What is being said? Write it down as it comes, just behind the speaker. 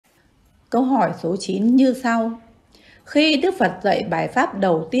Câu hỏi số 9 như sau. Khi Đức Phật dạy bài pháp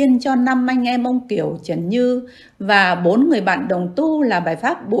đầu tiên cho 5 anh em ông Kiều Trần Như và 4 người bạn đồng tu là bài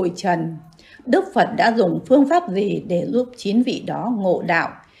pháp Bụi Trần, Đức Phật đã dùng phương pháp gì để giúp 9 vị đó ngộ đạo,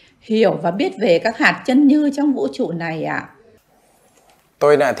 hiểu và biết về các hạt chân như trong vũ trụ này ạ?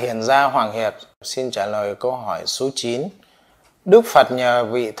 Tôi là Thiền gia Hoàng Hiệp, xin trả lời câu hỏi số 9. Đức Phật nhờ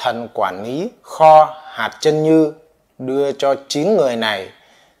vị thần quản lý kho hạt chân như đưa cho 9 người này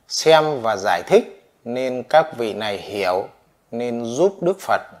xem và giải thích, nên các vị này hiểu, nên giúp Đức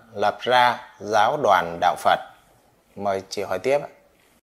Phật lập ra giáo đoàn Đạo Phật. Mời chị hỏi tiếp ạ.